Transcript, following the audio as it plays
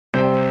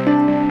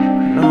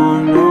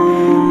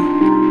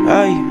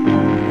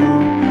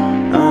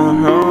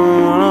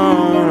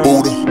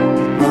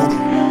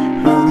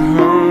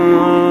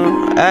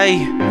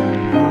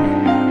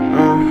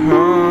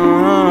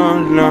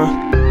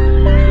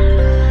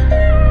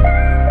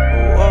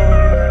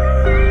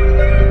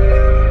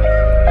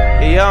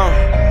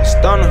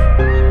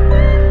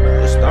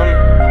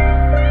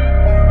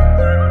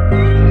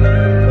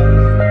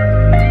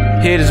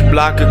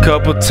Glock a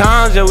couple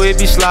times, yeah, we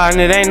be sliding,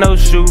 it ain't no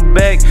shoot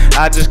back.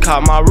 I just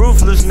caught my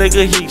ruthless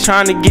nigga, he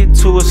tryna get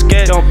to a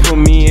sketch. Don't put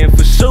me in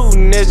for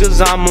shooting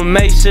niggas, I'ma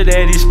make sure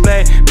that he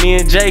splat. Me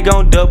and Jay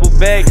gon' double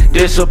back.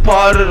 This a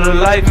part of the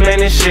life, man,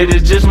 this shit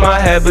is just my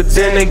habit.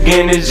 Then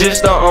again, it's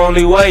just the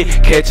only way.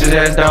 Catch his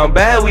ass down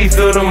bad, we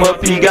filled him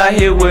up, he got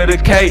hit with a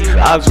K.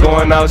 I was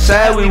going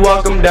outside, we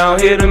walk him down,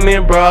 hit him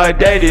in broad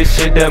day. This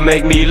shit that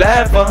make me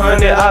laugh,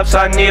 100 ops,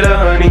 I need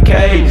 100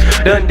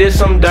 Ks. Done did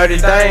some dirty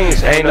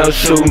things, ain't no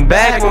shooting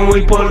back. When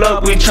we pull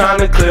up, we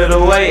tryna clear the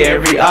way.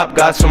 Every op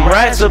got some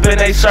rats up in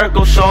they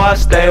circle, so I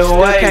stay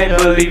away.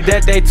 Can't believe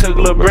that they took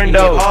Lil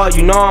Brendo. Oh,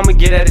 you know I'ma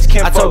get at his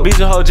kinfolk. I told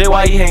Beezer Ho J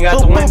why he hang out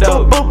the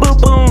window. Boom, boom, boom,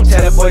 boom.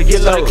 Tell that boy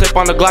get low. Clip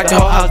on the Glock, the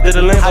whole house did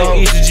a limbo. How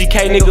you eat the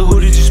GK, nigga,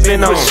 who did you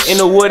spin on? In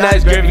the wood,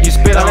 nice gravy, get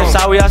spit on.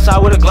 Inside, we outside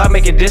with a Glock,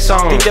 making diss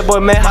on. Think that boy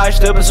mad how I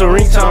stood up, it's a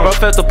ringtone. Bro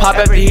felt the pop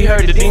after he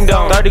heard the ding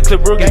dong. 30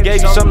 clip rookies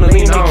gave you something to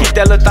lean on. Keep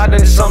that little thought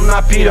that it's something I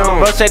peed on.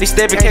 Bro said he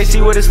stepping, can't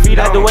see with his feet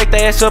on. Had to wake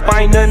their ass up,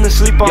 I ain't nothing to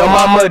sleep on. Yo,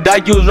 mama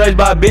dyke, you was raised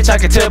by a bitch, I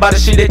can tell by the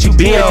shit that you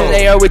be on.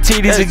 AR with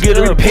TDs to get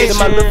a repent.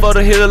 My little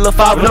photo hit a little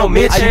 5 with no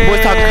mention. You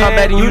boys talking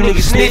combat and you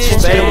niggas snitching.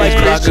 Still like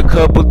Glock a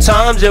couple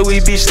times, yeah, we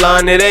be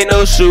sliding, it ain't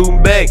no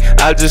shooting back.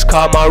 I just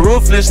called my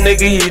ruthless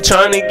nigga, he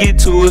tryna get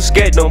to a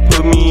skate. Don't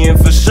put me in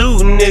for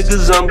shooting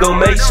niggas, I'm gon'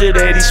 make sure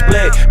that he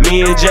splat.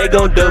 Me and Jay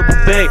gon' double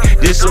back.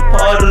 This a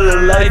part of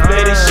the life,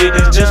 man, this shit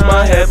is just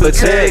my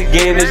habitat.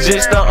 Again, it's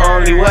just the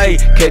only way.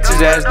 Catch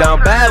his ass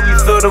down bad, we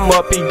filled him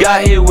up, he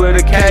got hit with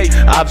a K.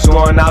 Ops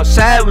going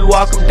outside, we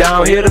walk him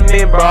down, hit him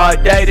in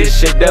broad day. This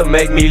shit that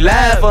make me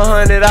laugh,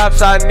 100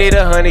 ops, I need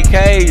 100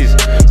 Ks.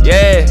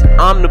 Yeah,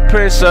 I'm the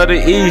prince of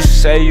the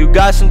east. Say you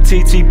got some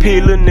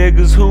TTP little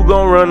niggas, who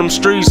gon' run them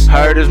streets?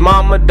 Heard his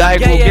mama dyke,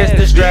 will guess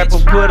the strap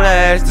and put her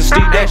ass to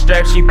sleep. That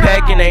strap she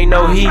packing, ain't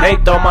no heat.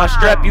 Ain't throw my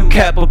strap, you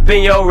cap up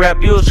in your rap,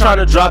 you was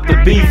tryna drop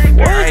the beef.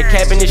 I ain't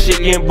capping, this shit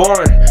getting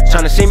boring.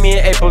 Tryna see me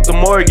in April to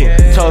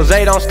Morgan. Told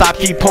Zay don't stop,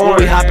 keep pouring.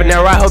 We hopping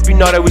that right, hope you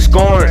know that we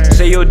scoring.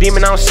 Say you a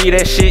demon, I don't see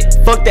that shit.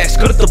 Fuck that,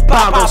 scoot at the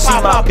pop, don't see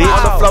my bitch.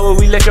 On the floor where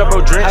we lick up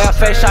bro drinks. I got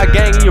face shot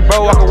gang in your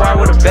bro, walk around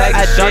with a bag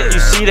of shit. You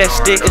see that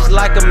stick, it's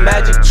like a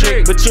magic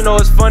trick. But you know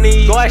it's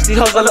funny, go ask these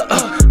hoes, I look,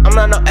 I'm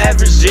not no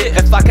average shit.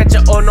 If I catch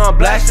it, oh no, I'm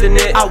blasting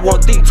it. I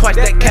won't think twice,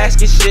 that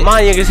casket shit.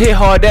 My youngest hit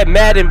hard, that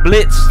Madden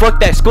blitz. Fuck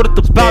that, scoot at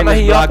the spot, now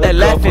he off that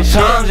laughing shit.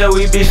 Times that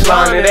we be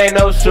sliding, it ain't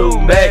no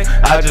shooting back.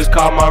 I just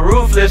called my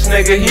ruthless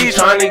nigga, he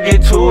tryna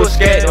get to a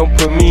skate. Don't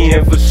put me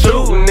in for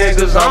shooting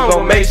niggas, I'm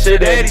gon' make sure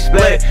that he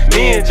splat.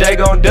 Me and Jay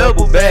gon'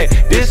 double back.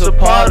 This a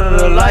part of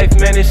the life,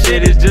 man, this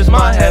shit is just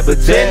my habit.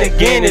 Then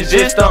again, it's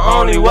just the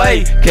only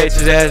way. Catch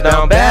his ass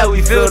down bad,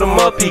 we filled him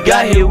up, he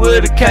got hit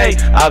with a K.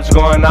 I was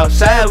going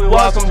outside, we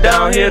walk him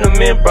down, hit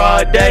him in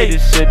broad day.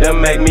 This shit that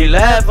make me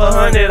laugh,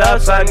 100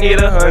 ops, I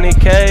need 100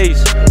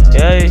 Ks.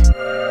 Yeah.